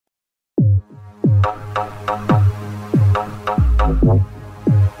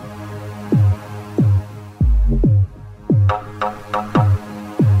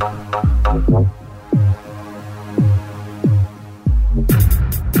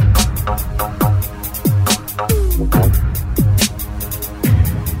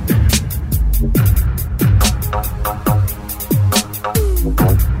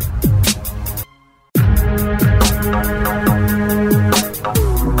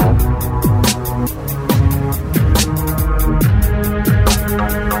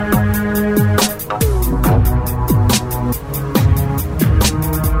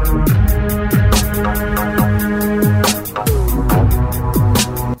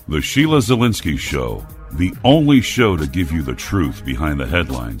The Sheila Zielinski Show, the only show to give you the truth behind the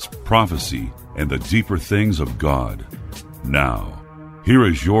headlines, prophecy, and the deeper things of God. Now, here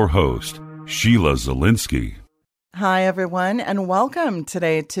is your host, Sheila Zielinski. Hi, everyone, and welcome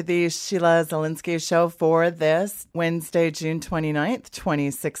today to the Sheila Zielinski Show for this Wednesday, June 29th,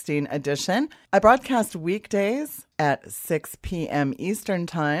 2016 edition. I broadcast weekdays at 6 p.m. Eastern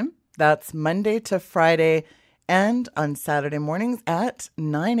Time. That's Monday to Friday, and on Saturday mornings at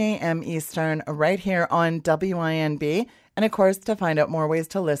 9 a.m. Eastern, right here on WINB. And of course, to find out more ways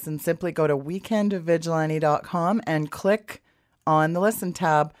to listen, simply go to weekendvigilante.com and click on the Listen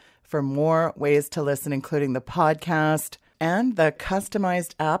tab for more ways to listen, including the podcast and the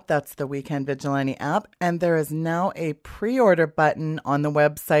customized app. That's the Weekend Vigilante app. And there is now a pre-order button on the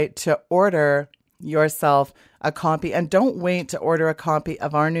website to order yourself a copy. And don't wait to order a copy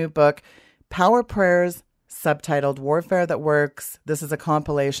of our new book, Power Prayers, subtitled Warfare That Works. This is a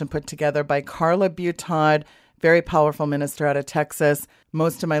compilation put together by Carla Butod, very powerful minister out of Texas.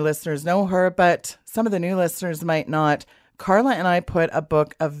 Most of my listeners know her, but some of the new listeners might not. Carla and I put a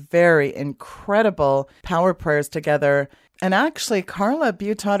book of very incredible power prayers together. And actually, Carla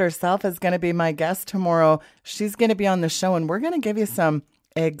Butod herself is going to be my guest tomorrow. She's going to be on the show, and we're going to give you some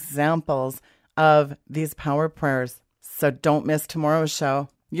examples of these power prayers. So don't miss tomorrow's show.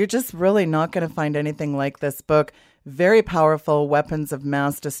 You're just really not going to find anything like this book. Very powerful weapons of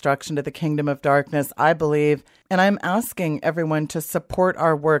mass destruction to the kingdom of darkness, I believe. And I'm asking everyone to support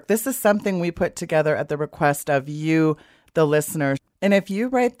our work. This is something we put together at the request of you, the listeners. And if you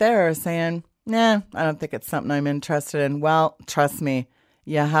right there are saying, nah, I don't think it's something I'm interested in, well, trust me,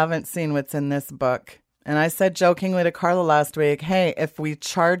 you haven't seen what's in this book. And I said jokingly to Carla last week, hey, if we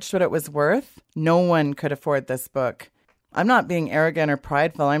charged what it was worth, no one could afford this book. I'm not being arrogant or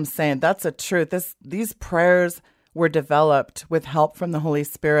prideful. I'm saying that's the truth. These prayers were developed with help from the Holy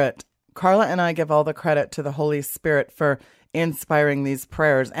Spirit. Carla and I give all the credit to the Holy Spirit for inspiring these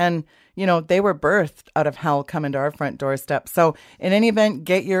prayers. And, you know, they were birthed out of hell coming to our front doorstep. So in any event,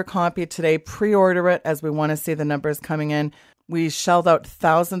 get your copy today. Pre-order it as we want to see the numbers coming in. We shelled out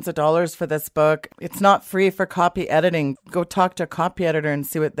thousands of dollars for this book. It's not free for copy editing. Go talk to a copy editor and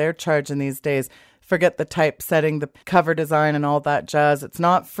see what they're charging these days. Forget the typesetting, the cover design, and all that jazz. It's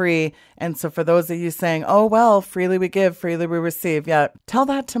not free. And so for those of you saying, oh, well, freely we give, freely we receive. Yeah, tell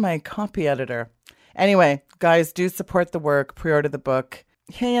that to my copy editor. Anyway, guys, do support the work. Pre-order the book.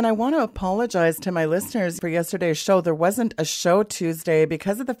 Hey, and I want to apologize to my listeners for yesterday's show. There wasn't a show Tuesday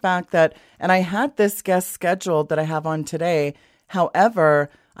because of the fact that, and I had this guest scheduled that I have on today. However,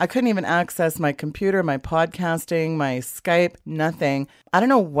 I couldn't even access my computer, my podcasting, my Skype, nothing. I don't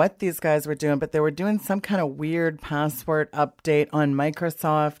know what these guys were doing, but they were doing some kind of weird password update on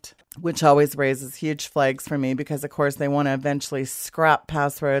Microsoft, which always raises huge flags for me because, of course, they want to eventually scrap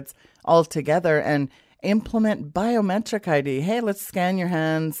passwords altogether and implement biometric ID. Hey, let's scan your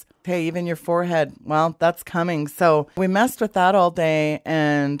hands. Hey, even your forehead. Well, that's coming. So we messed with that all day,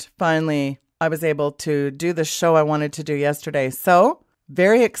 and finally I was able to do the show I wanted to do yesterday. So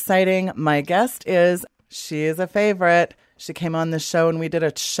very exciting. My guest she is a favorite. She came on the show and we did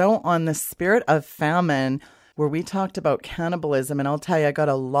a show on the spirit of famine where we talked about cannibalism. And I'll tell you, I got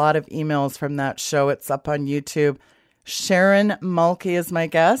a lot of emails from that show. It's up on YouTube. Sharon Mulkey is my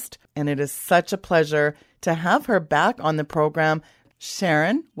guest, and it is such a pleasure to have her back on the program.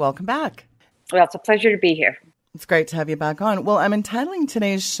 Sharon, welcome back. Well, it's a pleasure to be here. It's great to have you back on. Well, I'm entitling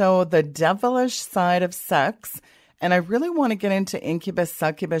today's show The Devilish Side of Sex. And I really want to get into Incubus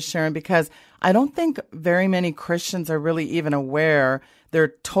Succubus, Sharon, because I don't think very many Christians are really even aware.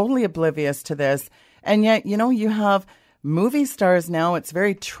 They're totally oblivious to this. And yet, you know, you have movie stars now. It's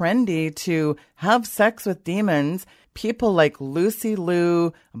very trendy to have sex with demons. People like Lucy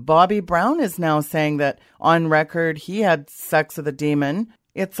Liu, Bobby Brown is now saying that on record he had sex with a demon.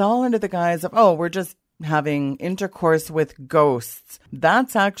 It's all under the guise of, oh, we're just having intercourse with ghosts.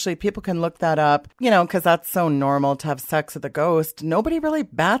 That's actually, people can look that up, you know, because that's so normal to have sex with a ghost. Nobody really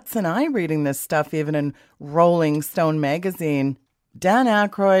bats an eye reading this stuff, even in Rolling Stone magazine. Dan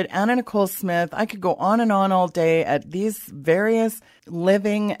Aykroyd, Anna Nicole Smith, I could go on and on all day at these various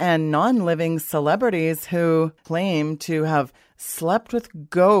living and non-living celebrities who claim to have slept with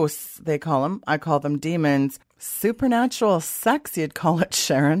ghosts, they call them. I call them demons. Supernatural sex, you'd call it,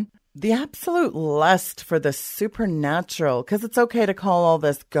 Sharon. The absolute lust for the supernatural, because it's okay to call all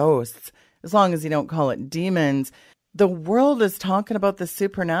this ghosts, as long as you don't call it demons. The world is talking about the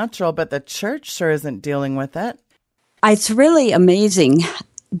supernatural, but the church sure isn't dealing with it. It's really amazing,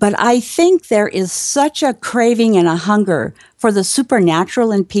 but I think there is such a craving and a hunger for the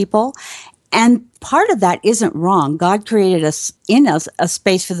supernatural in people. And part of that isn't wrong. God created in us a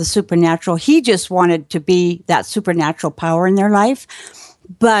space for the supernatural. He just wanted to be that supernatural power in their life.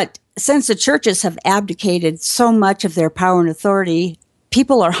 But since the churches have abdicated so much of their power and authority,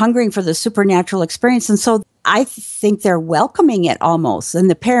 people are hungering for the supernatural experience. And so I think they're welcoming it almost. And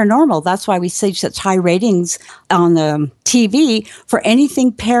the paranormal, that's why we see such high ratings on the TV for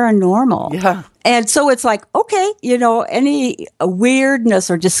anything paranormal. Yeah. And so it's like, okay, any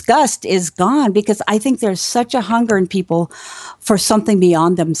weirdness or disgust is gone because I think there's such a hunger in people for something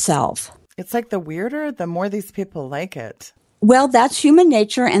beyond themselves. It's like the weirder, the more these people like it. Well, that's human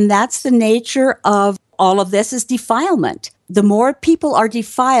nature, and that's the nature of all of this is defilement. The more people are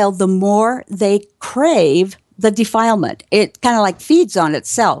defiled, the more they crave the defilement. It kind of like feeds on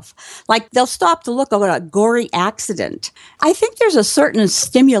itself. Like they'll stop to look at a gory accident. I think there's a certain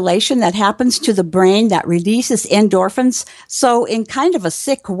stimulation that happens to the brain that releases endorphins. So in kind of a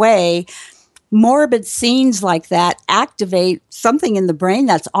sick way, morbid scenes like that activate something in the brain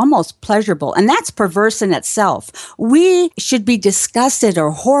that's almost pleasurable, and that's perverse in itself. We should be disgusted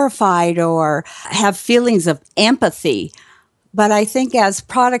or horrified or have feelings of empathy. But I think as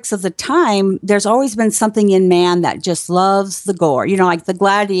products of the time, there's always been something in man that just loves the gore. Like the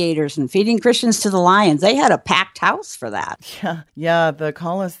gladiators and feeding Christians to the lions. They had a packed house for that. Yeah, the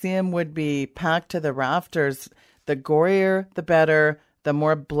Colosseum would be packed to the rafters. The gorier, the better. The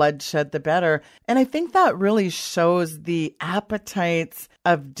more bloodshed, the better. And I think that really shows the appetites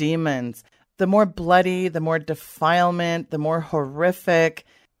of demons. The more bloody, the more defilement, the more horrific.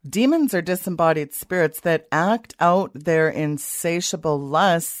 Demons are disembodied spirits that act out their insatiable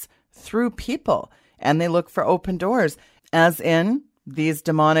lusts through people, and they look for open doors, as in these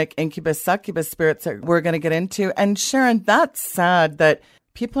demonic incubus succubus spirits that we're going to get into. And Sharon, that's sad that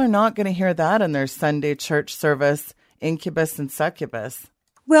people are not going to hear that in their Sunday church service, incubus and succubus.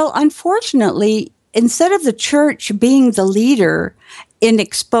 Well, unfortunately, instead of the church being the leader in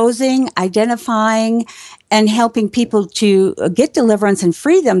exposing, identifying, and helping people to get deliverance and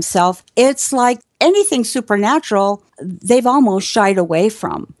free themselves, it's like anything supernatural, they've almost shied away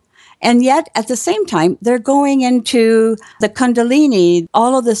from. And yet, at the same time, they're going into the Kundalini,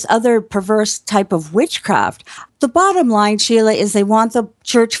 all of this other perverse type of witchcraft. The bottom line, Sheila, is they want the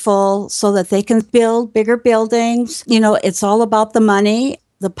church full so that they can build bigger buildings. It's all about the money,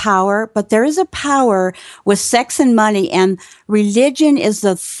 the power, but there is a power with sex and money, and religion is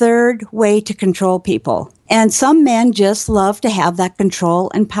the third way to control people. And some men just love to have that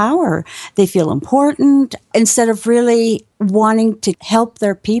control and power. They feel important instead of really wanting to help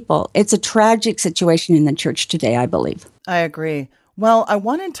their people. It's a tragic situation in the church today, I believe. I agree. Well, I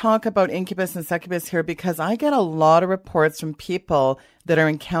want to talk about incubus and succubus here because I get a lot of reports from people that are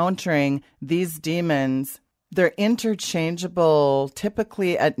encountering these demons. They're interchangeable,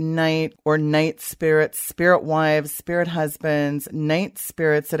 typically at night, or night spirits, spirit wives, spirit husbands, night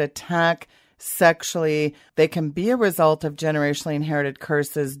spirits that attack sexually. They can be a result of generationally inherited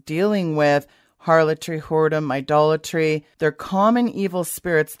curses dealing with harlotry, whoredom, idolatry. They're common evil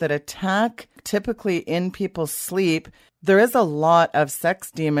spirits that attack typically in people's sleep. There is a lot of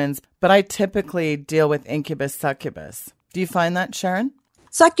sex demons, but I typically deal with incubus, succubus. Do you find that, Sharon?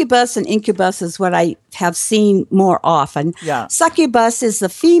 Succubus and incubus is what I have seen more often. Yeah. Succubus is the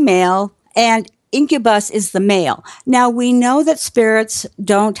female and incubus is the male. Now, we know that spirits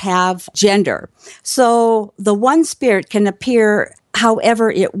don't have gender. So the one spirit can appear however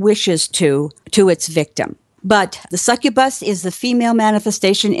it wishes to its victim. But the succubus is the female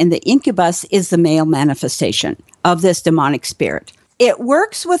manifestation and the incubus is the male manifestation of this demonic spirit. It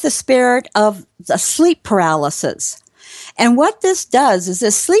works with the spirit of the sleep paralysis. And what this does is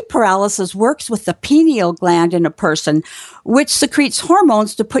this sleep paralysis works with the pineal gland in a person, which secretes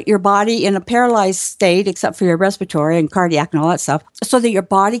hormones to put your body in a paralyzed state, except for your respiratory and cardiac and all that stuff, so that your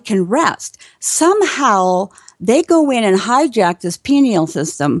body can rest. Somehow, they go in and hijack this pineal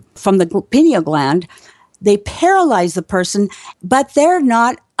system from the pineal gland. They paralyze the person, but they're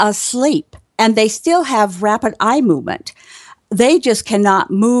not asleep, and they still have rapid eye movement. They just cannot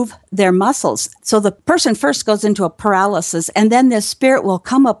move their muscles. So the person first goes into a paralysis, and then this spirit will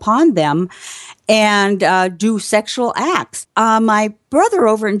come upon them and do sexual acts. My brother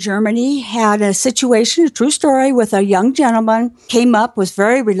over in Germany had a situation, a true story, with a young gentleman, came up, was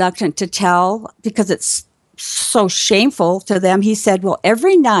very reluctant to tell because it's so shameful to them. He said, well,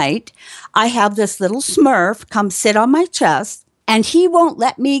 every night I have this little smurf come sit on my chest, and he won't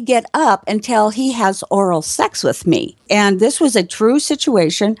let me get up until he has oral sex with me. And this was a true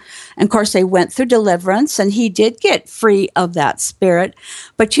situation. And of course, they went through deliverance, and he did get free of that spirit.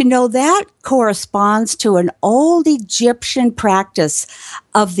 But you know, that corresponds to an old Egyptian practice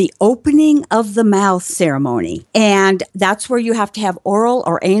of the opening of the mouth ceremony. And that's where you have to have oral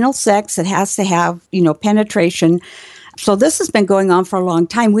or anal sex. It has to have, penetration. So this has been going on for a long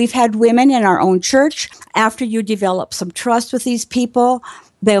time. We've had women in our own church, after you develop some trust with these people,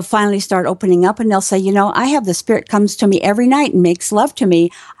 they'll finally start opening up, and they'll say, I have the spirit comes to me every night and makes love to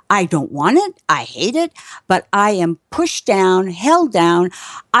me. I don't want it. I hate it, but I am pushed down, held down.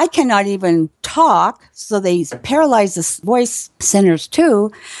 I cannot even talk. So they paralyze the voice centers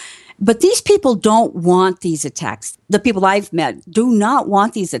too. But these people don't want these attacks. The people I've met do not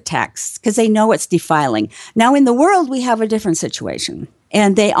want these attacks because they know it's defiling. Now, in the world, we have a different situation.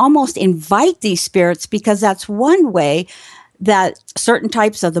 And they almost invite these spirits because that's one way that certain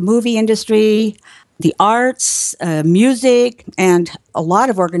types of the movie industry, the arts, music, and a lot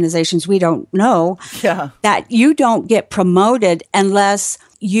of organizations we don't know, that you don't get promoted unless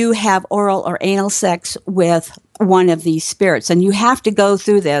you have oral or anal sex with one of these spirits. And you have to go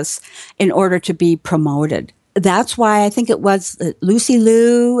through this in order to be promoted. That's why I think it was Lucy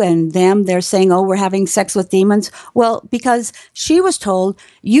Liu and them, they're saying, we're having sex with demons. Well, because she was told,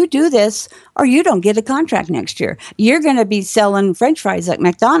 you do this or you don't get a contract next year. You're going to be selling French fries at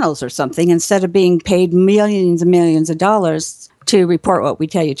McDonald's or something instead of being paid millions and millions of dollars to report what we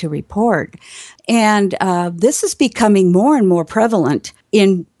tell you to report. And this is becoming more and more prevalent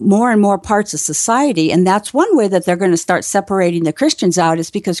in more and more parts of society. And that's one way that they're going to start separating the Christians out,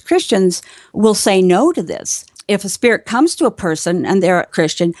 is because Christians will say no to this. If a spirit comes to a person and they're a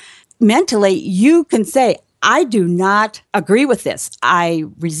Christian, mentally you can say, I do not agree with this. I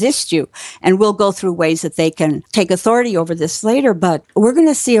resist you. And we'll go through ways that they can take authority over this later. But we're going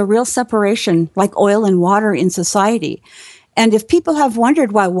to see a real separation like oil and water in society. And if people have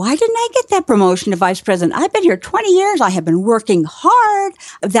wondered why didn't I get that promotion to vice president? I've been here 20 years. I have been working hard.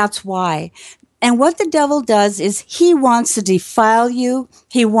 That's why. And what the devil does is he wants to defile you.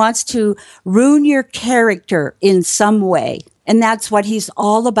 He wants to ruin your character in some way. And that's what he's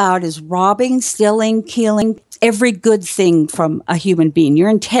all about, is robbing, stealing, killing every good thing from a human being. Your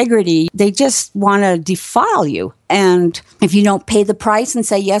integrity, they just want to defile you. And if you don't pay the price and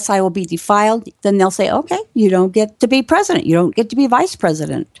say, yes, I will be defiled, then they'll say, okay, you don't get to be president. You don't get to be vice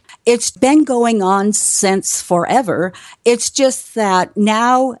president. It's been going on since forever. It's just that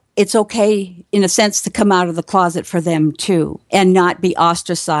now it's okay, in a sense, to come out of the closet for them too, and not be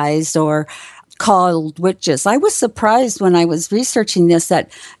ostracized or called witches. I was surprised when I was researching this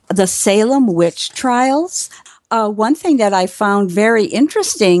that the Salem witch trials, one thing that I found very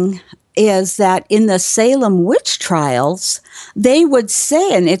interesting is that in the Salem witch trials, they would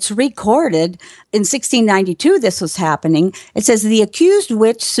say, and it's recorded, in 1692 this was happening, it says, the accused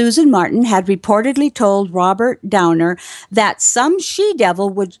witch Susan Martin had reportedly told Robert Downer that some she-devil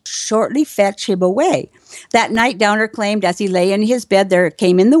would shortly fetch him away. That night, Downer claimed as he lay in his bed, there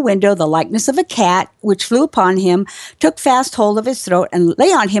came in the window the likeness of a cat, which flew upon him, took fast hold of his throat, and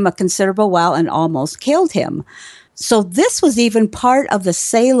lay on him a considerable while, and almost killed him. So this was even part of the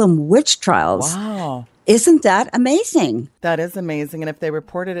Salem witch trials. Wow. Isn't that amazing? That is amazing. And if they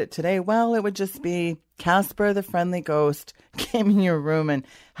reported it today, well, it would just be Casper the friendly ghost came in your room and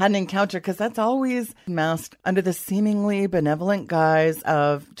had an encounter, because that's always masked under the seemingly benevolent guise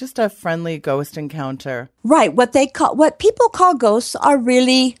of just a friendly ghost encounter. Right. What people call ghosts are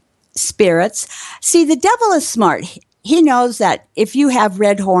really spirits. See, the devil is smart. He knows that if you have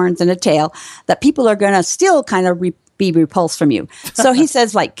red horns and a tail, that people are going to still kind of be repulsed from you. So he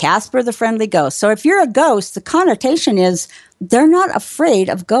says, like Casper the friendly ghost. So if you're a ghost, the connotation is they're not afraid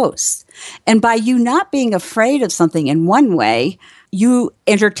of ghosts. And by you not being afraid of something in one way, you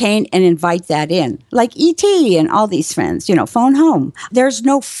entertain and invite that in. Like E.T. and all these friends, phone home. There's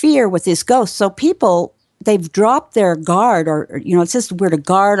no fear with this ghost. So people, they've dropped their guard, or, it says we're to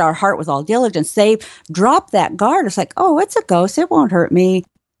guard our heart with all diligence. They've dropped that guard. It's like, oh, it's a ghost. It won't hurt me.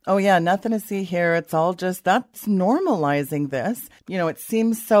 Oh, yeah, nothing to see here. It's all just, that's normalizing this. It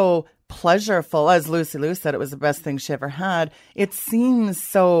seems so pleasurable. As Lucy Liu said, it was the best thing she ever had. It seems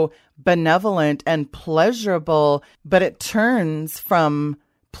so benevolent and pleasurable, but it turns from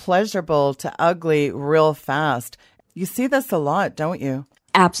pleasurable to ugly real fast. You see this a lot, don't you?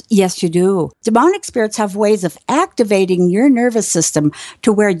 Yes, you do. Demonic spirits have ways of activating your nervous system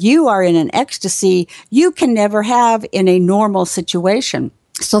to where you are in an ecstasy you can never have in a normal situation.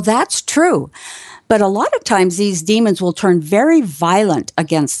 So that's true. But a lot of times these demons will turn very violent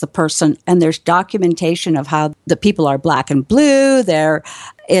against the person, and there's documentation of how the people are black and blue.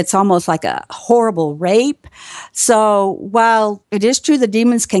 It's almost like a horrible rape. So while it is true the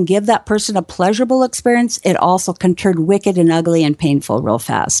demons can give that person a pleasurable experience, it also can turn wicked and ugly and painful real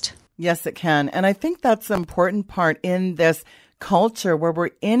fast. Yes, it can. And I think that's the important part in this culture where we're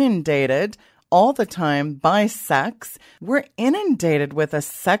inundated all the time by sex. We're inundated with a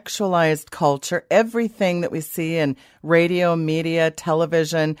sexualized culture. Everything that we see in radio, media,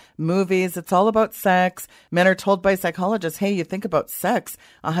 television, movies, it's all about sex. Men are told by psychologists, hey, you think about sex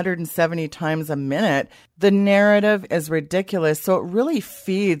 170 times a minute. The narrative is ridiculous. So it really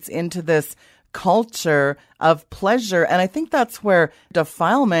feeds into this culture of pleasure. And I think that's where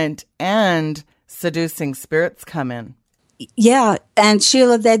defilement and seducing spirits come in. Yeah. And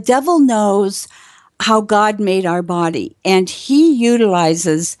Sheila, the devil knows how God made our body, and he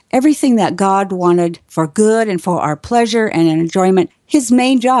utilizes everything that God wanted for good and for our pleasure and enjoyment. His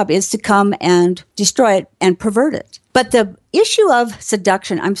main job is to come and destroy it and pervert it. But the issue of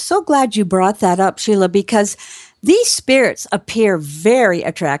seduction, I'm so glad you brought that up, Sheila, because these spirits appear very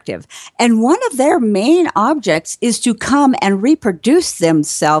attractive, and one of their main objects is to come and reproduce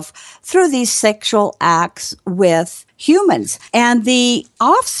themselves through these sexual acts with humans. And the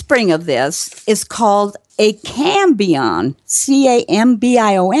offspring of this is called a cambion,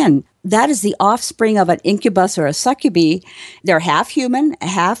 C-A-M-B-I-O-N. That is the offspring of an incubus or a succubi. They're half human,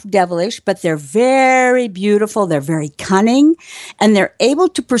 half devilish, but they're very beautiful. They're very cunning, and they're able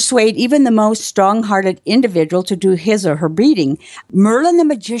to persuade even the most strong-hearted individual to do his or her breeding. Merlin the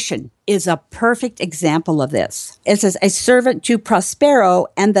magician is a perfect example of this. It says, a servant to Prospero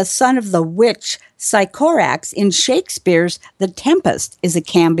and the son of the witch Sycorax in Shakespeare's The Tempest is a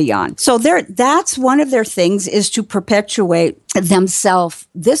cambion. So that's one of their things, is to perpetuate themselves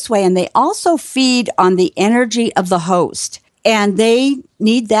this way. And they also feed on the energy of the host. And they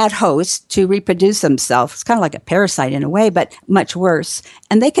need that host to reproduce themselves. It's kind of like a parasite in a way, but much worse.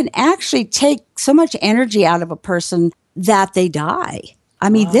 And they can actually take so much energy out of a person that they die. I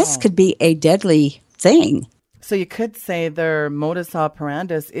mean, Wow. This could be a deadly thing. So you could say their modus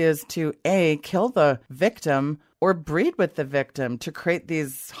operandus is to A, kill the victim or breed with the victim to create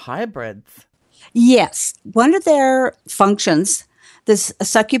these hybrids. Yes. One of their functions, this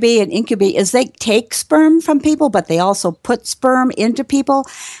succubi and incubi, is they take sperm from people, but they also put sperm into people.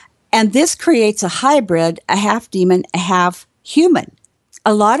 And this creates a hybrid, a half demon, a half human.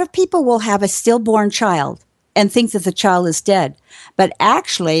 A lot of people will have a stillborn child and think that the child is dead, but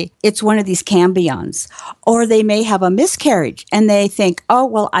actually it's one of these cambions. Or they may have a miscarriage and they think, oh,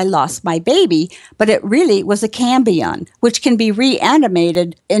 well, I lost my baby, but it really was a cambion, which can be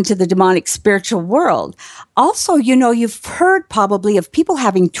reanimated into the demonic spiritual world. Also, you've heard probably of people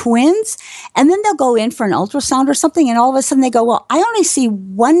having twins, and then they'll go in for an ultrasound or something, and all of a sudden they go, well, I only see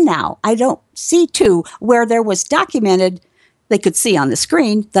one now. I don't see two, where there was documented, they could see on the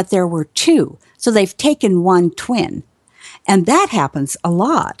screen that there were two. So they've taken one twin. And that happens a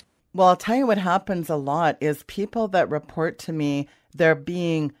lot. Well, I'll tell you what happens a lot is people that report to me, they're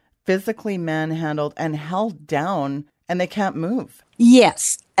being physically manhandled and held down and they can't move.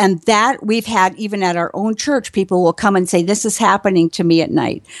 Yes. And that we've had even at our own church, people will come and say, this is happening to me at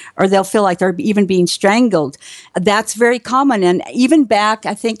night, or they'll feel like they're even being strangled. That's very common. And even back,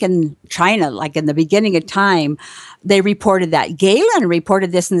 I think in China, like in the beginning of time, they reported that. Galen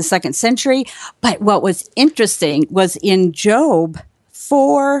reported this in the 2nd century. But what was interesting was in Job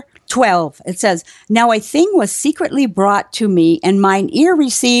 4:12, it says, now a thing was secretly brought to me, and mine ear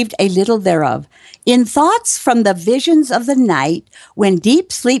received a little thereof. In thoughts from the visions of the night, when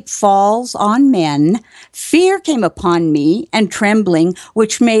deep sleep falls on men, fear came upon me and trembling,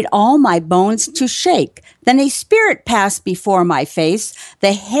 which made all my bones to shake. Then a spirit passed before my face.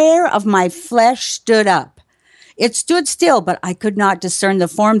 The hair of my flesh stood up. It stood still, but I could not discern the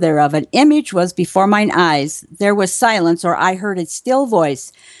form thereof. An image was before mine eyes. There was silence, or I heard a still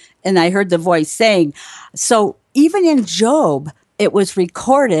voice, and I heard the voice saying. So even in Job, it was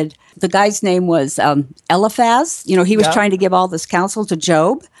recorded. The guy's name was Eliphaz. He was trying to give all this counsel to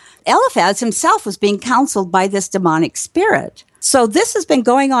Job. Eliphaz himself was being counseled by this demonic spirit. So this has been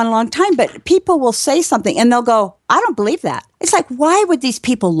going on a long time, but people will say something and they'll go, I don't believe that. It's like, why would these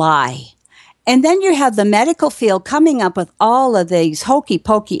people lie? And then you have the medical field coming up with all of these hokey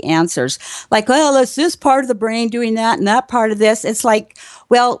pokey answers. Like, well, it's this part of the brain doing that and that part of this. It's like,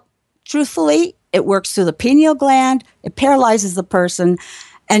 well, truthfully, it works through the pineal gland. It paralyzes the person.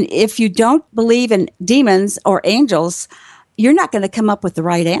 And if you don't believe in demons or angels, you're not going to come up with the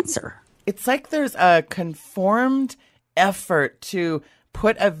right answer. It's like there's a conformed effort to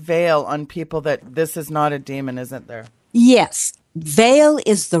put a veil on people that this is not a demon, isn't there? Yes. Veil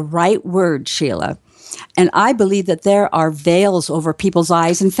is the right word, Sheila. And I believe that there are veils over people's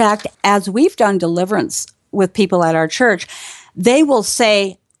eyes. In fact, as we've done deliverance with people at our church, they will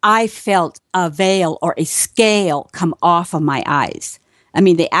say, I felt a veil or a scale come off of my eyes. I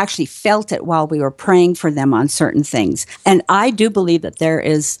mean, they actually felt it while we were praying for them on certain things. And I do believe that there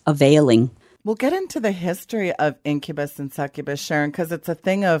is a veiling. We'll get into the history of Incubus and Succubus, Sharon, because it's a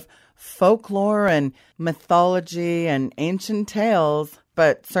thing of folklore and mythology and ancient tales,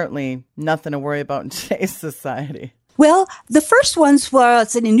 but certainly nothing to worry about in today's society. Well, the first ones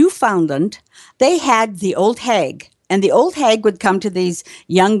was in Newfoundland. They had the old hag, and the old hag would come to these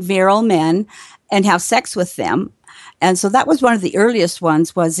young virile men and have sex with them. And so that was one of the earliest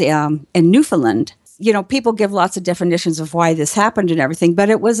ones was in Newfoundland. You know, people give lots of definitions of why this happened and everything,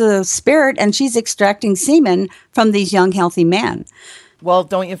 but it was a spirit, and she's extracting semen from these young, healthy men. Well,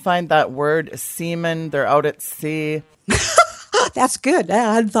 don't you find that word semen, they're out at sea? That's good.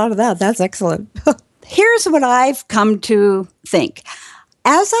 I hadn't thought of that. That's excellent. Here's what I've come to think.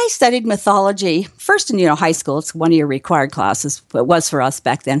 As I studied mythology, first in high school, it's one of your required classes. It was for us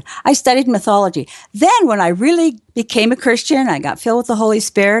back then. I studied mythology. Then when I really became a Christian, I got filled with the Holy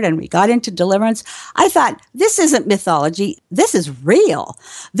Spirit and we got into deliverance, I thought, this isn't mythology. This is real.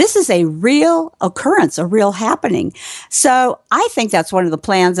 This is a real occurrence, a real happening. So I think that's one of the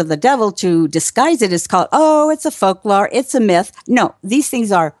plans of the devil to disguise it. It's called, it's a folklore, it's a myth. No, these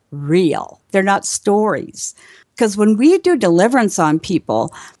things are real. They're not stories. Because when we do deliverance on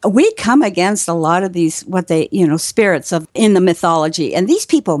people, we come against a lot of these, spirits in the mythology. And these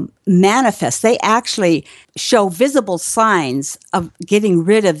people manifest. They actually show visible signs of getting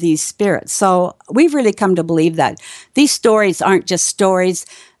rid of these spirits. So we've really come to believe that these stories aren't just stories.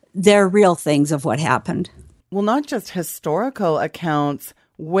 They're real things of what happened. Well, not just historical accounts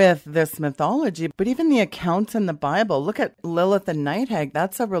with this mythology, but even the accounts in the Bible. Look at Lilith and Night Hag.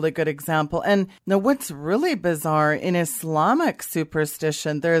 That's a really good example. And now what's really bizarre, in Islamic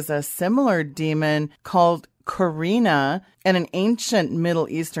superstition, there's a similar demon called Karina, and in ancient Middle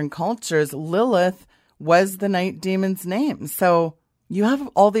Eastern cultures, Lilith was the night demon's name. So you have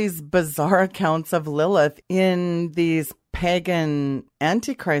all these bizarre accounts of Lilith in these pagan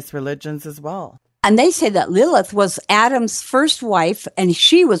Antichrist religions as well. And they say that Lilith was Adam's first wife, and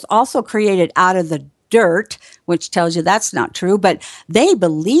she was also created out of the dirt, which tells you that's not true, but they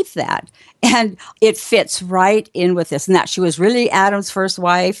believe that. And it fits right in with this, and that she was really Adam's first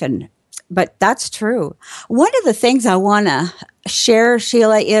wife, but that's true. One of the things I want to share,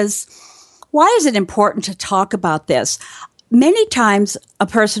 Sheila, is why is it important to talk about this? Many times a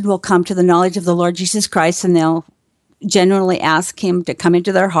person will come to the knowledge of the Lord Jesus Christ, and they'll generally ask him to come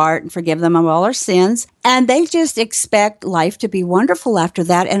into their heart and forgive them of all their sins. And they just expect life to be wonderful after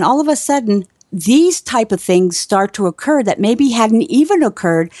that. And all of a sudden, these type of things start to occur that maybe hadn't even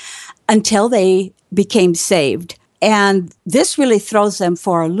occurred until they became saved. And this really throws them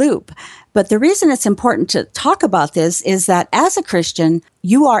for a loop. But the reason it's important to talk about this is that as a Christian,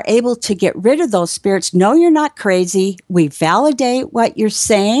 you are able to get rid of those spirits. No, you're not crazy. We validate what you're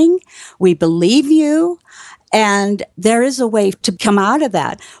saying. We believe you. And there is a way to come out of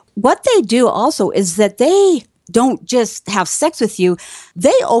that. What they do also is that they don't just have sex with you.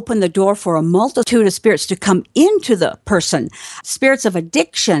 They open the door for a multitude of spirits to come into the person. Spirits of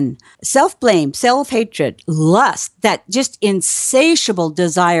addiction, self-blame, self-hatred, lust, that just insatiable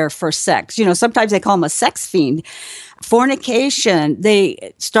desire for sex. Sometimes they call them a sex fiend. Fornication,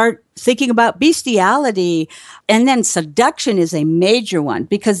 they start thinking about bestiality. And then seduction is a major one,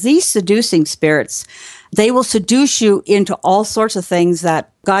 because these seducing spirits, they will seduce you into all sorts of things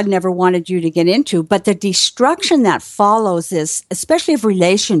that God never wanted you to get into. But the destruction that follows this, especially of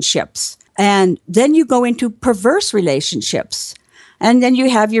relationships, and then you go into perverse relationships, and then you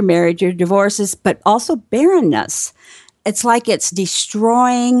have your marriage, your divorces, but also barrenness. It's like it's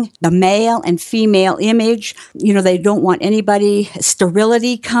destroying the male and female image. They don't want anybody.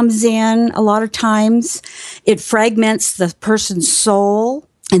 Sterility comes in a lot of times. It fragments the person's soul.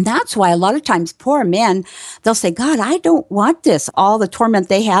 And that's why a lot of times poor men, they'll say, God, I don't want this, all the torment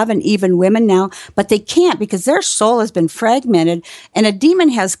they have, and even women now, but they can't because their soul has been fragmented, and a demon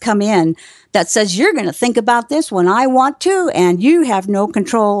has come in that says, you're going to think about this when I want to, and you have no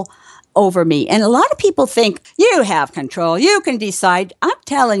control over me. And a lot of people think you have control, you can decide. I'm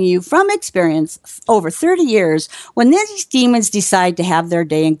telling you from experience, over 30 years, when these demons decide to have their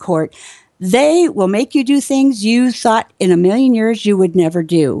day in court, they will make you do things you thought in a million years you would never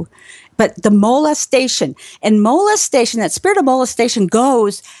do. But the molestation, that spirit of molestation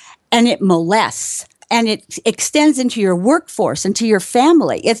goes and it molests. and it extends into your workforce, into your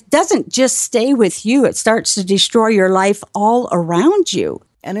family. It doesn't just stay with you. It starts to destroy your life all around you.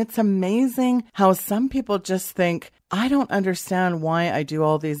 And it's amazing how some people just think, I don't understand why I do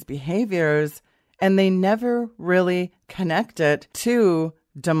all these behaviors, and they never really connect it to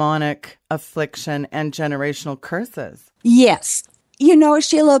demonic affliction and generational curses. Yes. You know,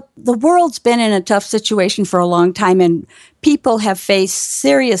 Sheila, the world's been in a tough situation for a long time, and people have faced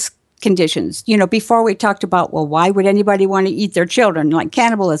serious conditions. You know, before we talked about, well, why would anybody want to eat their children, like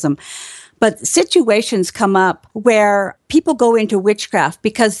cannibalism? But situations come up where people go into witchcraft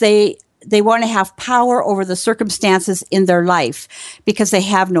because they want to have power over the circumstances in their life because they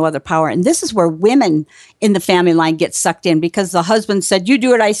have no other power. And this is where women in the family line get sucked in because the husband said, you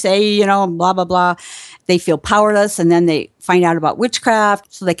do what I say, you know, blah, blah, blah. They feel powerless, and then they find out about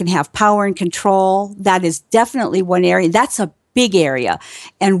witchcraft so they can have power and control. That is definitely one area. That's a big area.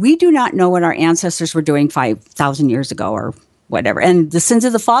 And we do not know what our ancestors were doing 5,000 years ago or whatever. And the sins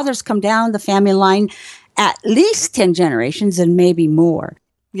of the fathers come down the family line at least 10 generations and maybe more.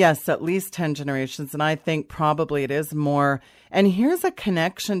 Yes, at least 10 generations. And I think probably it is more. And here's a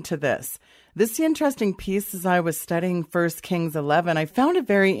connection to this. This interesting piece, as I was studying 1 Kings 11, I found a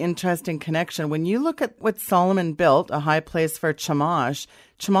very interesting connection. When you look at what Solomon built, a high place for Chemosh,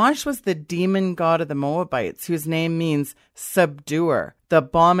 Chemosh was the demon god of the Moabites, whose name means subduer, the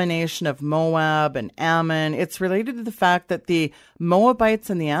abomination of Moab and Ammon. It's related to the fact that the Moabites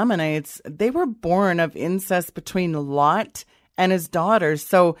and the Ammonites, they were born of incest between Lot and his daughters.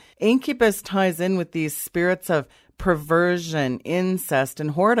 So Incubus ties in with these spirits of perversion, incest,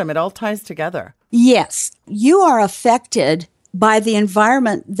 and whoredom. It all ties together. Yes, you are affected by the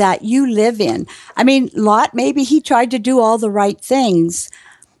environment that you live in. I mean, Lot, maybe he tried to do all the right things,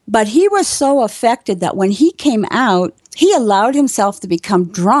 but he was so affected that when he came out, he allowed himself to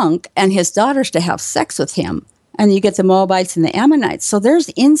become drunk and his daughters to have sex with him. And you get the Moabites and the Ammonites. So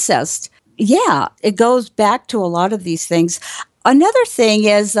there's incest. Yeah, it goes back to a lot of these things. Another thing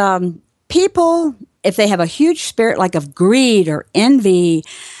is people, if they have a huge spirit like of greed or envy,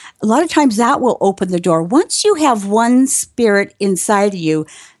 a lot of times that will open the door. Once you have one spirit inside of you,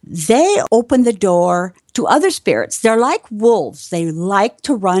 they open the door to other spirits. They're like wolves. They like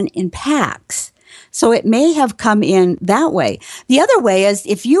to run in packs. So it may have come in that way. The other way is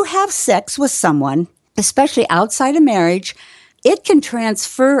if you have sex with someone, especially outside of marriage, it can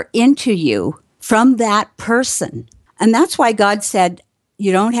transfer into you from that person. And that's why God said,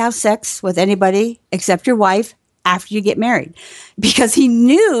 you don't have sex with anybody except your wife after you get married, because he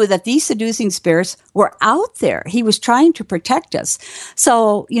knew that these seducing spirits were out there. He was trying to protect us.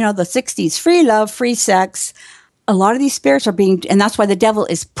 So, you know, the 60s, free love, free sex, a lot of these spirits are being, and that's why the devil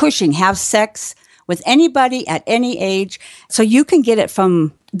is pushing, have sex with anybody at any age. So you can get it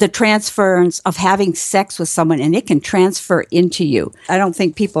from the transference of having sex with someone, and it can transfer into you. I don't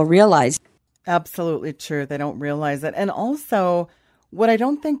think people realize. Absolutely true. They don't realize it. And also, what I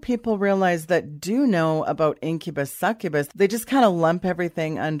don't think people realize that do know about Incubus Succubus, they just kind of lump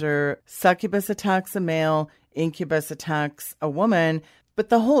everything under succubus attacks a male, incubus attacks a woman. But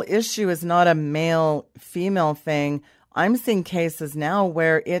the whole issue is not a male-female thing. I'm seeing cases now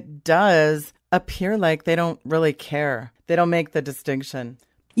where it does appear like they don't really care. They don't make the distinction.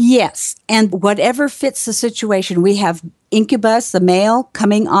 Yes. And whatever fits the situation, we have incubus, the male,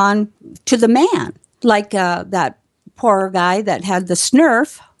 coming on to the man. Like that poor guy that had the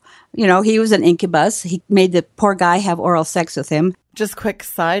snurf, you know, he was an incubus. He made the poor guy have oral sex with him. Just quick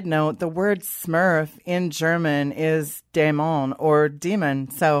side note, the word Smurf in German is Dämon or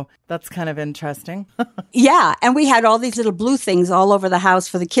demon. So that's kind of interesting. Yeah. And we had all these little blue things all over the house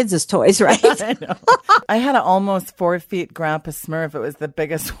for the kids' toys, right? I know. I had an almost 4 feet Grandpa Smurf. It was the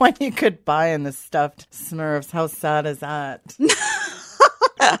biggest one you could buy in the stuffed Smurfs. How sad is that?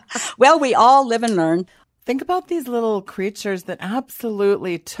 Well, we all live and learn. Think about these little creatures that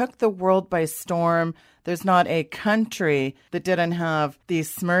absolutely took the world by storm. There's not a country that didn't have the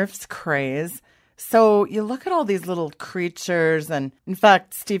Smurfs craze. So you look at all these little creatures, and in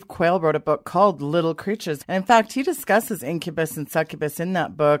fact, Steve Quayle wrote a book called Little Creatures. And in fact, he discusses incubus and succubus in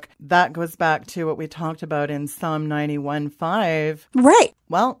that book. That goes back to what we talked about in Psalm 91:5. Right.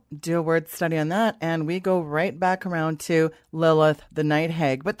 Well, do a word study on that, and we go right back around to Lilith, the night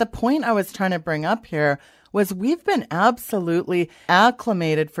hag. But the point I was trying to bring up here was we've been absolutely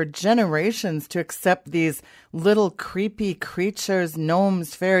acclimated for generations to accept these little creepy creatures,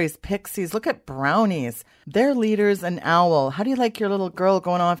 gnomes, fairies, pixies. Look at brownies. Their leader's an owl. How do you like your little girl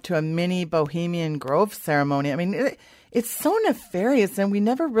going off to a mini Bohemian Grove ceremony? I mean, it's so nefarious, and we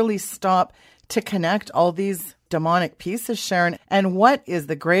never really stop to connect all these demonic pieces, Sharon. And what is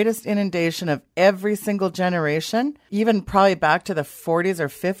the greatest inundation of every single generation, even probably back to the 40s or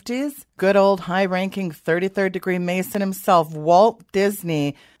 50s? Good old high-ranking 33rd degree Mason himself, Walt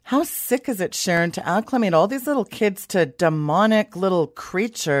Disney. How sick is it, Sharon, to acclimate all these little kids to demonic little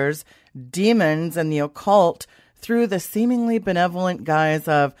creatures, demons, and the occult through the seemingly benevolent guise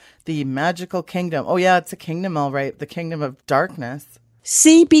of the magical kingdom? Oh, yeah, it's a kingdom, all right, the kingdom of darkness.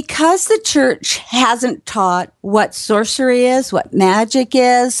 See, because the church hasn't taught what sorcery is, what magic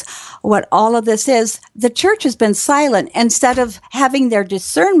is, what all of this is, the church has been silent instead of having their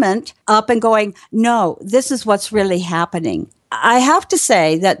discernment up and going, no, this is what's really happening. I have to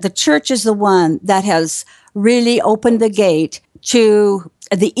say that the church is the one that has really opened the gate to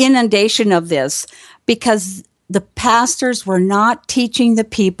the inundation of this, because the pastors were not teaching the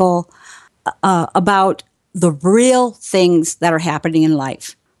people about the real things that are happening in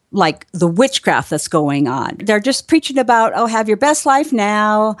life, like the witchcraft that's going on. They're just preaching about, oh, have your best life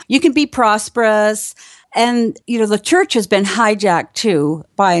now. You can be prosperous. And, the church has been hijacked too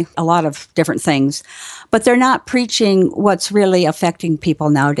by a lot of different things, but they're not preaching what's really affecting people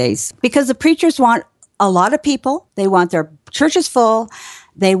nowadays, because the preachers want a lot of people. They want their churches full.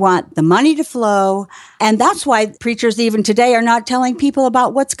 They want the money to flow. And that's why preachers even today are not telling people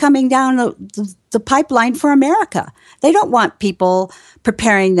about what's coming down the pipeline for America. They don't want people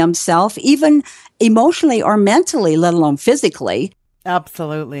preparing themselves, even emotionally or mentally, let alone physically.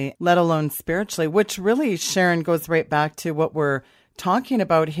 Absolutely, let alone spiritually, which really, Sharon, goes right back to what we're talking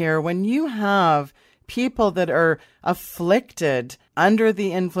about here. When you have people that are afflicted under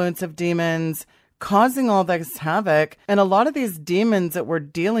the influence of demons, causing all this havoc. And a lot of these demons that we're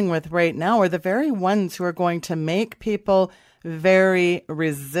dealing with right now are the very ones who are going to make people very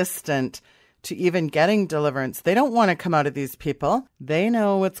resistant to even getting deliverance. They don't want to come out of these people. They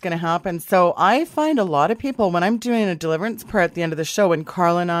know what's going to happen. So I find a lot of people, when I'm doing a deliverance prayer at the end of the show, when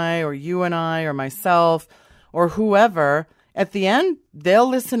Carl and I, or you and I, or myself, or whoever, at the end, they'll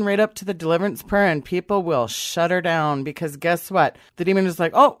listen right up to the deliverance prayer and people will shut her down, because guess what? The demon is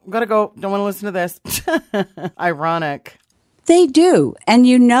like, oh, gotta go. Don't want to listen to this. Ironic. They do. And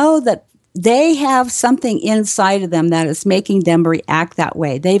you know that they have something inside of them that is making them react that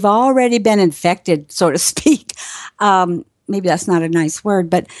way. They've already been infected, so to speak. Maybe that's not a nice word,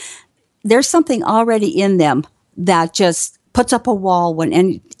 but there's something already in them that just puts up a wall when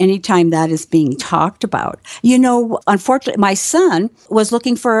any time that is being talked about. Unfortunately, my son was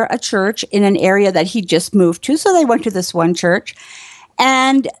looking for a church in an area that he just moved to, so they went to this one church,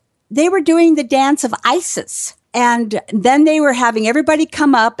 and they were doing the dance of Isis. And then they were having everybody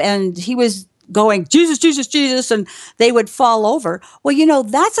come up, and he was going, Jesus, Jesus, Jesus, and they would fall over. Well,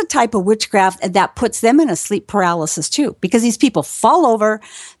 that's a type of witchcraft that puts them in a sleep paralysis too, because these people fall over,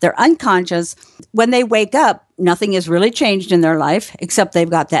 they're unconscious. When they wake up, nothing has really changed in their life, except they've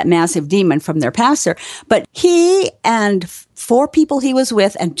got that massive demon from their pastor. But he and 4 people he was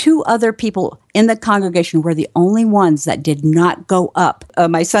with and 2 other people in the congregation were the only ones that did not go up.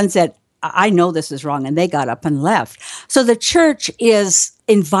 My son said, I know this is wrong, and they got up and left. So the church is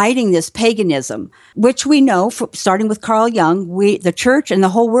inviting this paganism, which we know, starting with Carl Jung, the church and the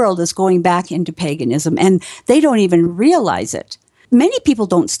whole world is going back into paganism, and they don't even realize it. Many people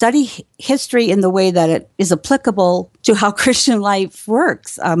don't study history in the way that it is applicable to how Christian life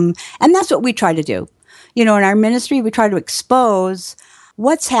works, and that's what we try to do. In our ministry, we try to expose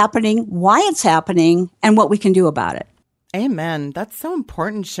what's happening, why it's happening, and what we can do about it. Amen. That's so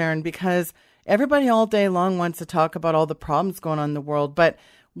important, Sharon, because everybody all day long wants to talk about all the problems going on in the world. But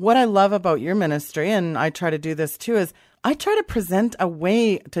what I love about your ministry, and I try to do this too, is I try to present a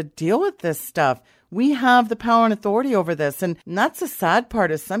way to deal with this stuff. We have the power and authority over this. And that's the sad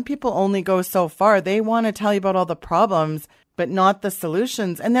part, is some people only go so far. They want to tell you about all the problems, but not the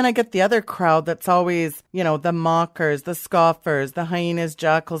solutions. And then I get the other crowd that's always, the mockers, the scoffers, the hyenas,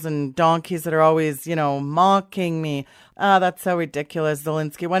 jackals, and donkeys that are always, mocking me. That's so ridiculous,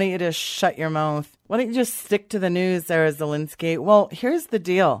 Zelinsky. Why don't you just shut your mouth? Why don't you just stick to the news there, Zelinsky? Well, here's the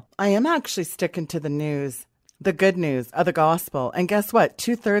deal. I am actually sticking to the news, the good news of the gospel. And guess what?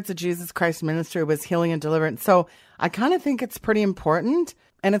 2/3 of Jesus Christ's ministry was healing and deliverance. So I kind of think it's pretty important.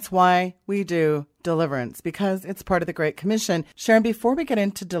 And it's why we do Deliverance, because it's part of the Great Commission. Sharon, before we get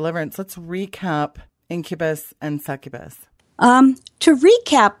into Deliverance, let's recap Incubus and Succubus. To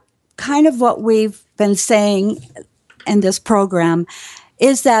recap kind of what we've been saying in this program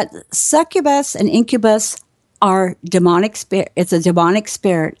is that Succubus and Incubus are demonic spirit. It's a demonic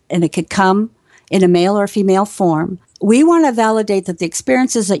spirit, and it could come in a male or female form. We want to validate that the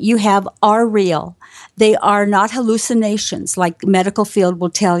experiences that you have are real. They are not hallucinations like the medical field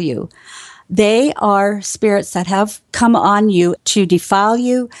will tell you. They are spirits that have come on you to defile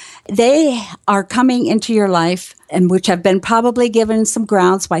you. They are coming into your life, and which have been probably given some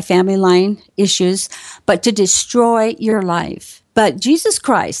grounds by family line issues, but to destroy your life. But Jesus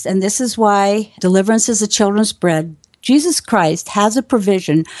Christ, and this is why deliverance is a children's bread, Jesus Christ has a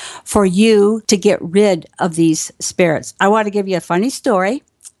provision for you to get rid of these spirits. I want to give you a funny story.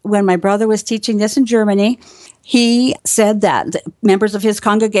 When my brother was teaching this in Germany, he said that members of his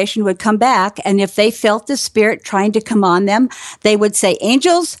congregation would come back, and if they felt the spirit trying to come on them, they would say,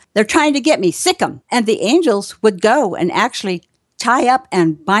 "Angels, they're trying to get me, sick them." And the angels would go and actually tie up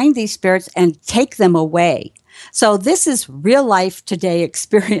and bind these spirits and take them away. So this is real life today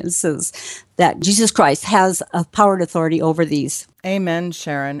experiences that Jesus Christ has a power and authority over these. Amen,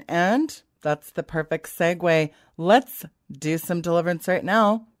 Sharon. And that's the perfect segue. Let's do some deliverance right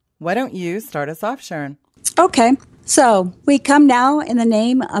now. Why don't you start us off, Sharon? Okay, so we come now in the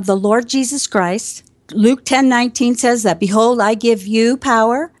name of the Lord Jesus Christ. Luke 10:19 says that, "Behold, I give you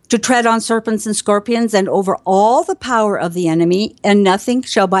power to tread on serpents and scorpions and over all the power of the enemy, and nothing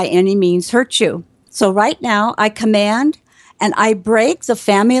shall by any means hurt you." So right now, I command and I break the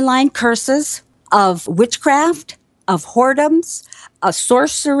family line curses of witchcraft, of whoredoms, of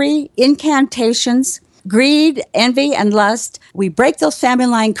sorcery, incantations, greed, envy, and lust. We break those family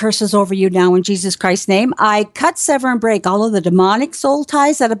line curses over you now in Jesus Christ's name. I cut, sever, and break all of the demonic soul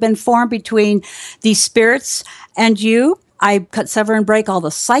ties that have been formed between these spirits and you. I cut, sever, and break all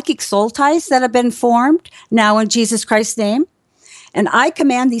the psychic soul ties that have been formed now in Jesus Christ's name. And I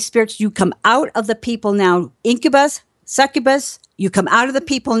command these spirits, you come out of the people now. Incubus, succubus, you come out of the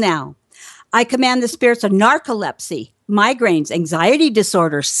people now. I command the spirits of narcolepsy, migraines, anxiety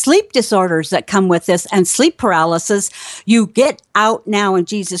disorders, sleep disorders that come with this, and sleep paralysis, you get out now in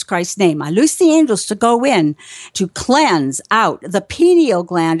Jesus Christ's name. I loose the angels to go in to cleanse out the pineal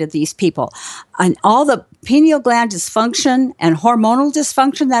gland of these people and all the pineal gland dysfunction and hormonal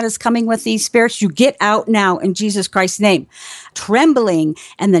dysfunction that is coming with these spirits. You get out now in Jesus Christ's name. Trembling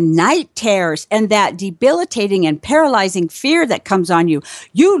and the night terrors and that debilitating and paralyzing fear that comes on you,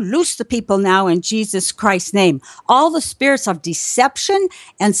 you loose the people now in Jesus Christ's name. All the spirits of deception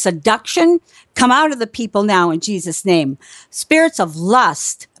and seduction come out of the people now in Jesus' name. Spirits of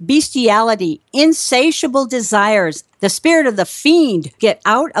lust, bestiality, insatiable desires, the spirit of the fiend, get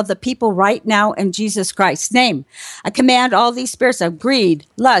out of the people right now in Jesus Christ's name. I command all these spirits of greed,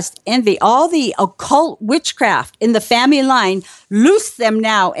 lust, envy, all the occult witchcraft in the family line, loose them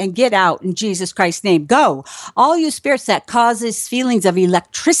now and get out in Jesus Christ's name. Go. All you spirits that causes feelings of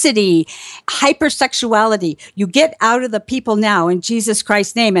electricity, hypersexuality, you get out of the people now in Jesus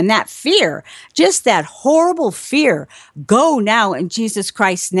Christ's name. And that fear, just that horrible fear, go now in Jesus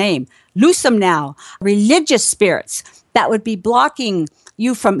Christ's name. Loose them now. Religious spirits that would be blocking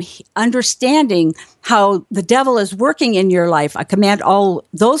you from understanding how the devil is working in your life. I command all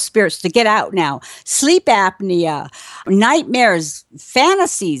those spirits to get out now. Sleep apnea, nightmares,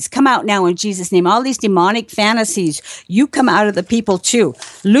 fantasies, come out now in Jesus' name. All these demonic fantasies, you come out of the people too.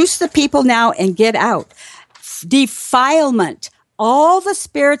 Loose the people now and get out. Defilement, all the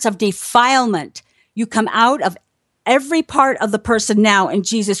spirits of defilement, you come out of every part of the person now in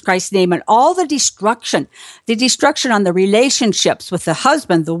Jesus Christ's name, and all the destruction on the relationships with the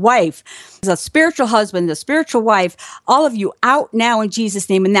husband, the wife, the spiritual husband, the spiritual wife, all of you out now in Jesus'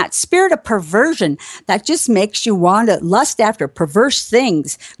 name. And that spirit of perversion that just makes you want to lust after perverse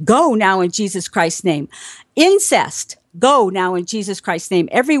things, go now in Jesus Christ's name. Incest, go now in Jesus Christ's name.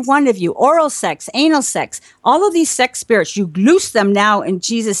 Every one of you, oral sex, anal sex, all of these sex spirits, you loose them now in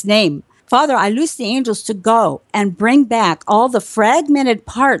Jesus' name. Father, I loose the angels to go and bring back all the fragmented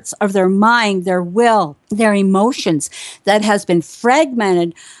parts of their mind, their will, their emotions that has been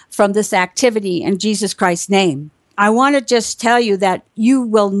fragmented from this activity in Jesus Christ's name. I want to just tell you that you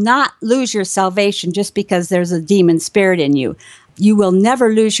will not lose your salvation just because there's a demon spirit in you. You will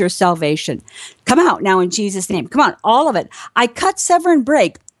never lose your salvation. Come out now in Jesus' name. Come on, all of it. I cut, sever, and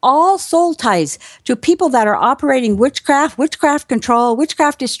break all soul ties to people that are operating witchcraft control,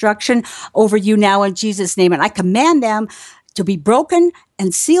 witchcraft destruction over you now in Jesus' name. And I command them to be broken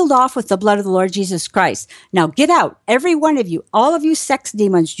and sealed off with the blood of the Lord Jesus Christ. Now get out, every one of you, all of you sex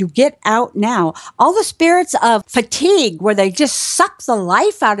demons, you get out now. All the spirits of fatigue where they just suck the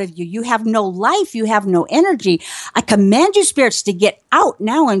life out of you. You have no life, you have no energy. I command you spirits to get out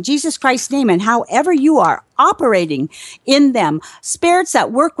now in Jesus Christ's name, and however you are operating in them. Spirits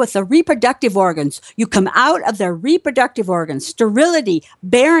that work with the reproductive organs, you come out of their reproductive organs, sterility,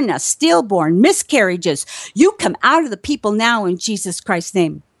 barrenness, stillborn, miscarriages. You come out of the people now in Jesus Christ's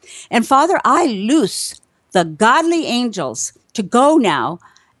name. And Father, I loose the godly angels to go now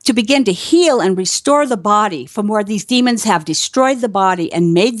to begin to heal and restore the body from where these demons have destroyed the body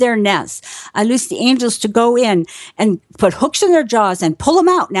and made their nests. I loose the angels to go in and put hooks in their jaws and pull them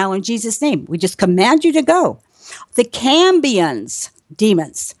out now in Jesus' name. We just command you to go. The Cambions,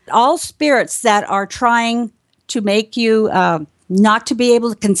 demons, all spirits that are trying to make you not to be able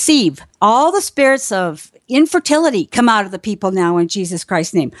to conceive, all the spirits of infertility come out of the people now in Jesus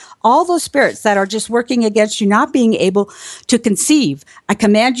Christ's name. All those spirits that are just working against you not being able to conceive, I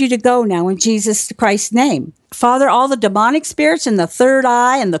command you to go now in Jesus Christ's name. Father, all the demonic spirits in the third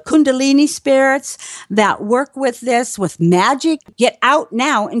eye and the kundalini spirits that work with this, with magic, get out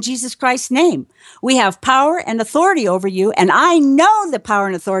now in Jesus Christ's name. We have power and authority over you, and I know the power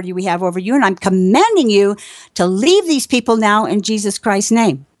and authority we have over you, and I'm commanding you to leave these people now in Jesus Christ's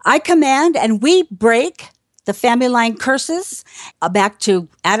name. I command and we break the family line curses back to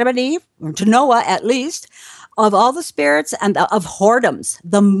Adam and Eve, or to Noah at least, of all the spirits and of whoredoms,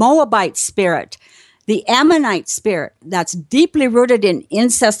 the Moabite spirit, the Ammonite spirit that's deeply rooted in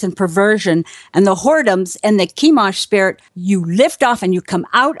incest and perversion, and the whoredoms and the Chemosh spirit, you lift off and you come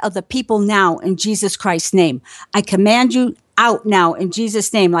out of the people now in Jesus Christ's name. I command you out now in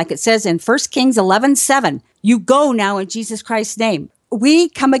Jesus' name, like it says in 1 Kings 11:7. You go now in Jesus Christ's name. We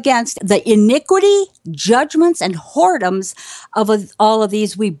come against the iniquity, judgments, and whoredoms of all of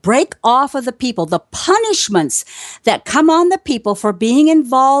these. We break off of the people, the punishments that come on the people for being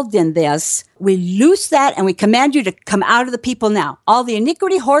involved in this. We loose that and we command you to come out of the people now. All the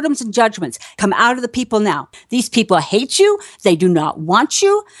iniquity, whoredoms, and judgments come out of the people now. These people hate you. They do not want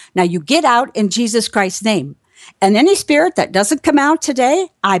you. Now you get out in Jesus Christ's name. And any spirit that doesn't come out today,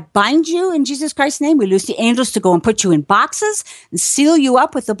 I bind you in Jesus Christ's name. We loose the angels to go and put you in boxes and seal you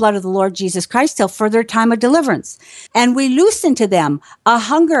up with the blood of the Lord Jesus Christ till further time of deliverance. And we loose into them a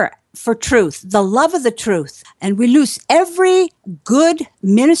hunger for truth, the love of the truth. And we loose every good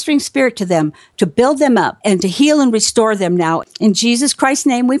ministering spirit to them to build them up and to heal and restore them now. In Jesus Christ's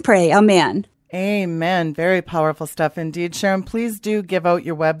name we pray. Amen. Amen. Very powerful stuff indeed. Sharon, please do give out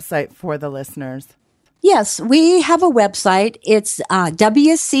your website for the listeners. Yes, we have a website. It's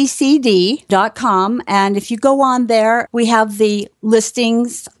WCCD.com. And if you go on there, we have the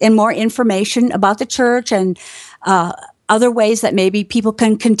listings and more information about the church and other ways that maybe people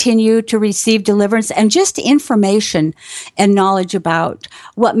can continue to receive deliverance and just information and knowledge about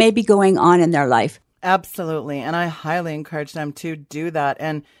what may be going on in their life. Absolutely. And I highly encourage them to do that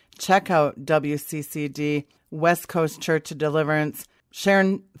and check out WCCD, West Coast Church of Deliverance.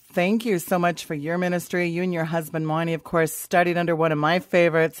 Sharon, thank you so much for your ministry. You and your husband, Monty, of course, studied under one of my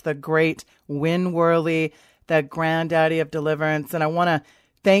favorites, the great Worley, the granddaddy of deliverance. And I want to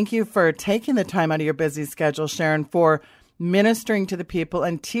thank you for taking the time out of your busy schedule, Sharon, for ministering to the people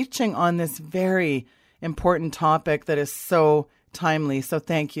and teaching on this very important topic that is so timely. So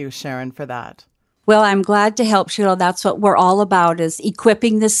thank you, Sharon, for that. Well, I'm glad to help, Sheila. That's what we're all about, is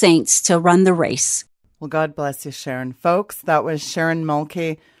equipping the saints to run the race. Well, God bless you, Sharon. Folks, that was Sharon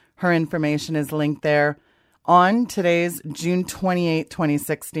Mulkey. Her information is linked there on today's June 28,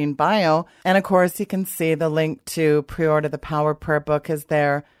 2016 bio. And of course, you can see the link to pre-order the Power Prayer book is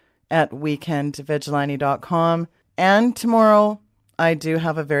there at weekendvigilante.com. And tomorrow, I do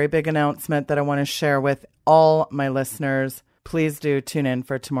have a very big announcement that I want to share with all my listeners. Please do tune in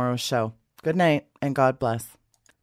for tomorrow's show. Good night and God bless.